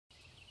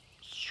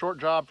short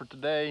job for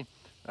today.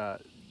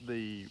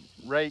 The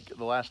rake,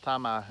 the last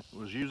time I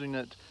was using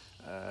it,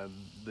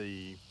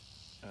 the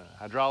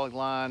hydraulic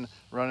line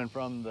running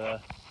from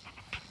the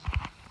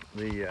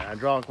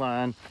hydraulic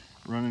line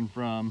running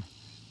from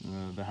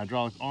the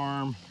hydraulic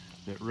arm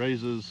that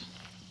raises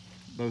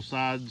both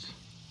sides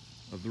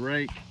of the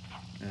rake.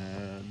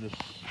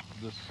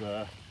 This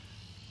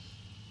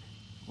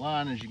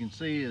line, as you can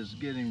see, is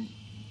getting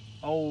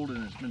old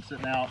and it's been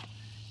sitting out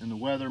in the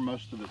weather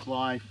most of its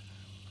life.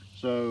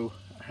 So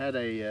I had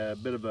a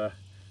bit of a,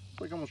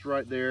 like almost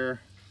right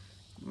there,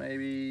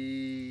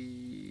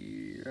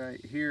 maybe right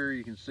here,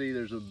 you can see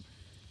there's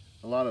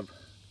a lot of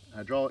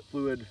hydraulic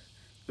fluid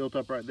built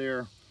up right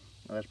there.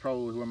 That's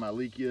probably where my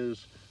leak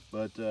is,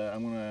 but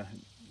I'm going to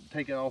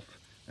take off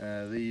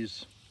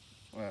these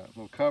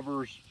little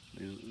covers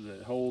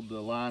that hold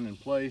the line in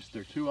place.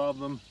 There are two of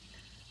them.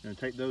 I'm going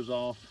to take those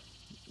off,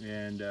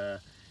 and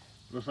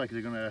looks like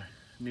they're going to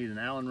need an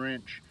Allen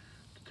wrench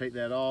to take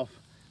that off,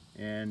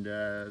 and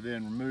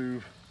then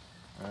remove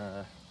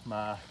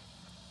my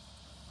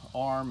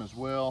arm as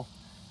well,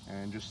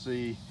 and just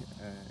see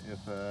if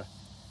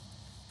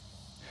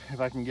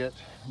I can get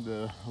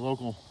the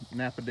local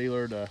Napa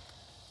dealer to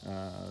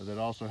that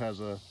also has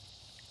a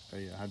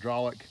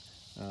hydraulic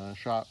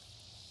shop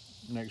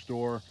next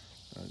door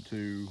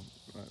to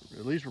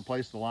at least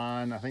replace the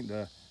line. I think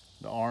the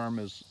arm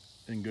is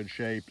in good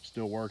shape, it's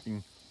still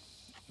working,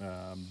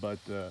 but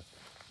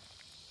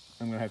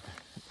I'm gonna have to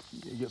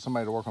get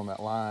somebody to work on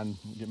that line,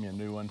 get me a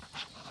new one.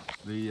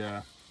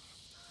 The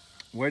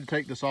way to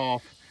take this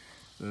off,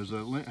 there's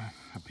a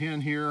pin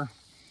here.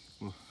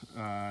 We'll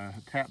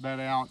tap that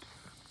out,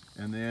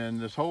 and then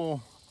this whole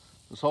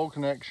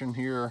connection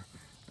here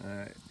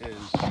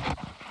is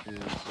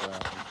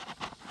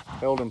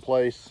held in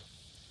place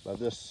by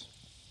this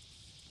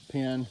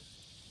pin,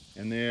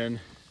 and then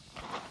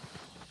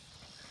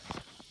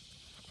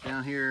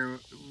down here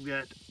we've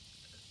got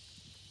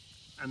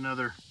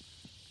another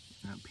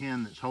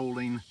pin that's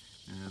holding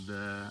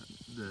the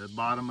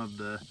bottom of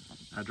the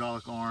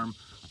hydraulic arm.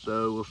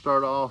 So we'll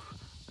start off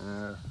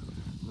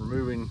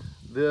removing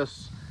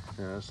this,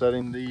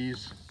 setting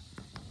these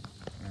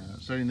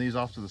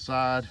off to the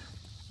side,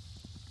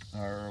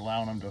 or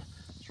allowing them to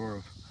sort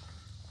of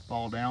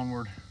fall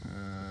downward,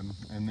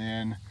 and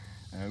then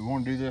we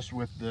want to do this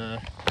with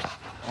the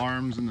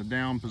arms in the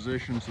down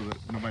position so that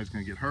nobody's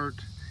going to get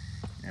hurt,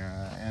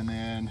 and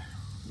then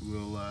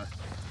we'll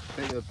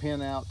take the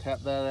pin out, tap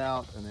that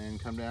out, and then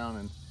come down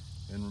and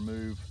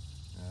remove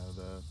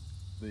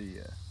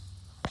the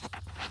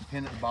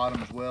pin at the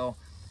bottom as well.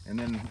 And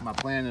then my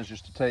plan is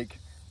just to take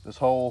this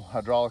whole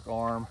hydraulic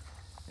arm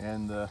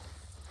and the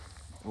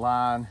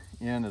line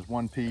in as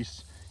one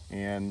piece,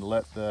 and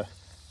let the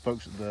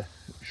folks at the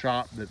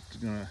shop that's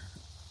gonna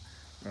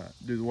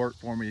do the work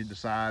for me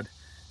decide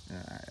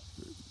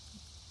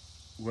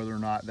whether or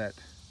not that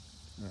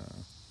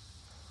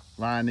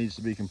line needs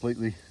to be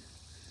completely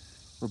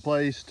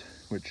replaced,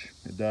 which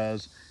it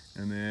does,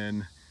 and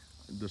then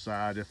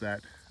decide if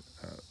that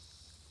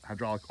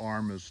hydraulic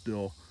arm is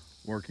still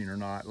working or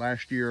not.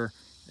 Last year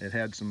it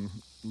had some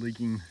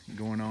leaking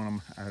going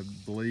on, I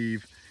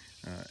believe.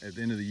 At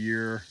the end of the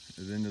year,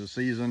 at the end of the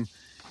season,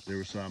 there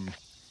was some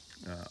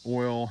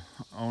oil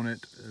on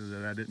it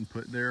that I didn't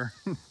put there.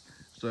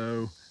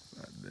 So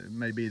it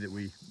may be that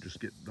we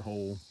just get the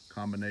whole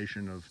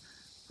combination of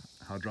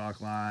hydraulic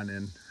line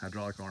and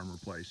hydraulic arm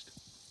replaced.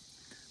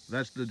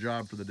 That's the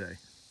job for the day.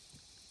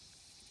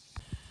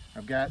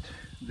 I've got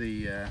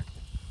the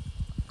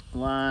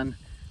line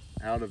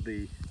out of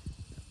the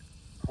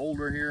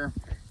holder here.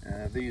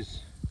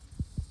 These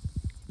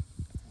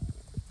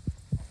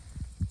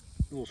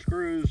little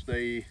screws,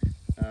 they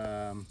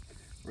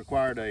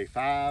required a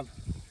 5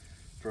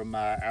 from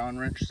my Allen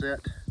wrench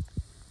set,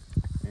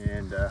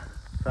 and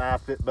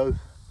 5 fit both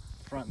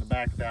front and the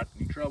back without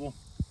any trouble.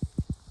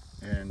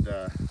 And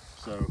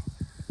so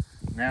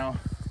now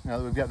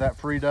that we've got that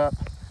freed up,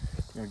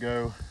 I'm gonna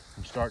go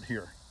and start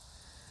here.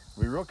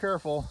 Be real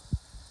careful.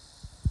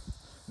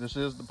 This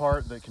is the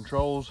part that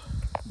controls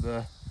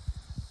the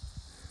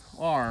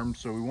arms,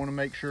 so we want to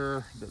make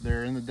sure that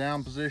they're in the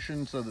down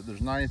position so that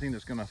there's not anything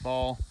that's going to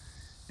fall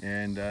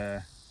and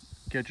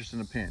catch us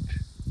in a pinch.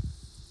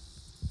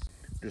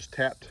 Just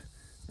tapped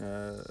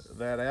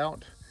that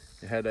out.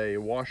 It had a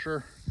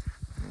washer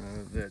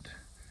that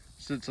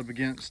sits up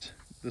against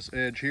this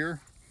edge here,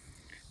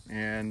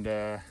 and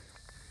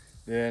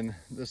then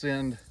this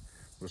end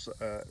was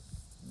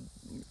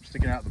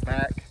sticking out the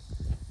back,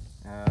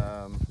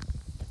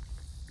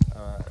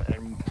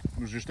 and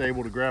was just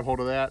able to grab hold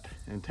of that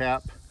and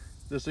tap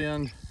this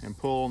end and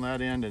pull on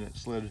that end, and it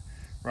slid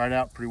right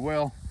out pretty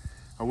well.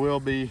 I will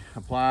be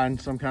applying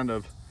some kind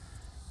of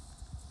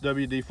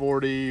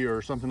WD-40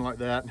 or something like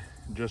that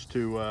just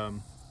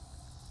to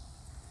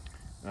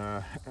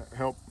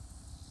help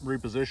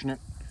reposition it.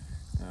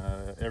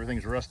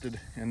 Everything's rusted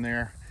in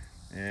there,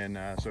 and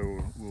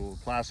so we'll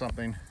apply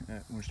something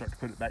when we start to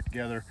put it back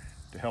together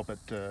to help it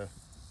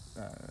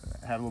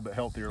have a little bit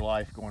healthier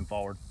life going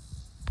forward.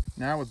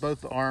 Now, with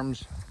both the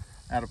arms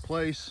out of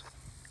place,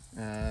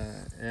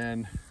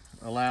 and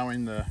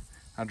allowing the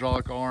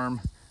hydraulic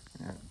arm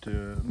to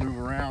move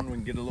around. We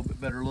can get a little bit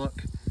better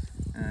look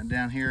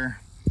down here.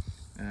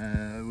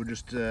 We'll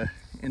just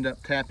end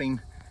up tapping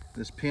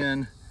this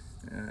pin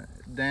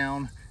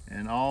down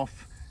and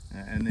off,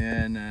 and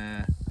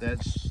then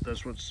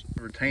that's what's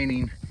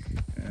retaining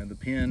the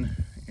pin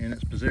in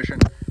its position.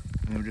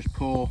 And we'll just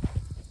pull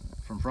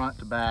from front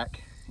to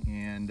back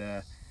and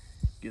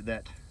get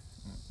that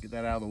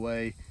out of the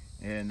way,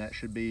 and that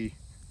should be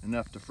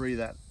enough to free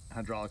that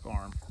hydraulic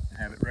arm and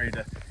have it ready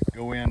to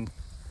go in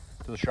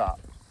to the shop.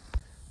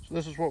 So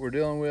this is what we're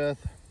dealing with.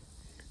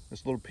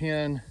 This little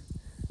pin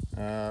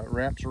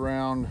wraps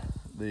around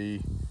the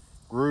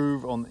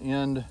groove on the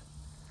end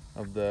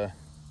of the,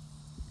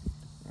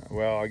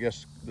 well, I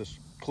guess this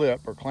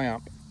clip or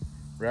clamp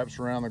wraps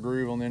around the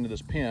groove on the end of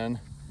this pin,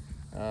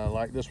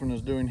 like this one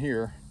is doing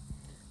here.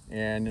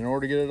 And in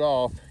order to get it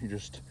off, you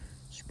just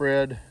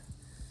spread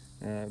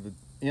the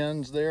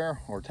ends there,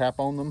 or tap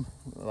on them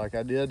like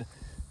I did.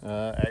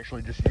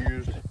 Actually just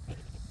used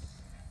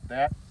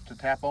that to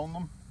tap on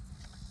them,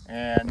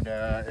 and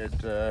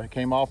it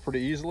came off pretty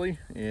easily,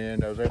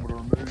 and I was able to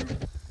remove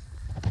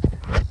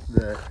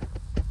the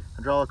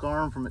hydraulic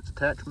arm from its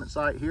attachment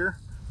site here.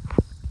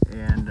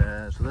 And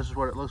so this is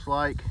what it looks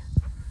like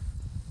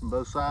from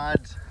both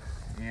sides,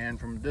 and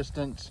from a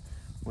distance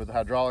with the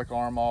hydraulic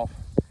arm off.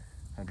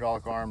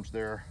 Hydraulic arms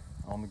there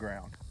on the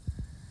ground.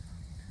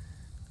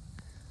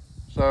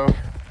 So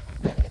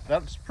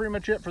that's pretty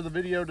much it for the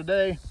video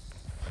today.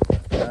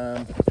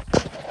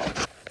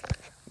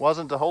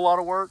 Wasn't a whole lot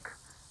of work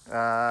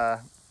to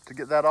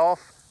get that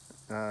off,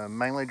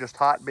 mainly just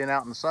hot being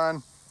out in the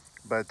sun,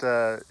 but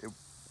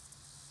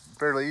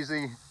fairly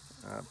easy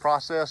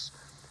process,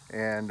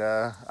 and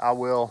I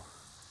will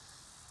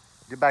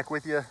get back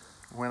with you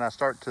when I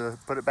start to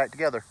put it back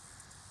together.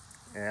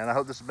 And I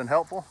hope this has been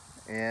helpful,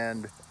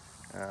 and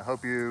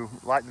hope you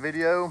like the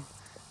video.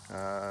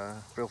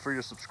 Feel free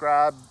to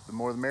subscribe, the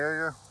more the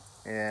merrier,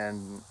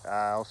 and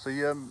I'll see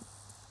you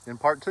in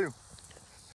part 2.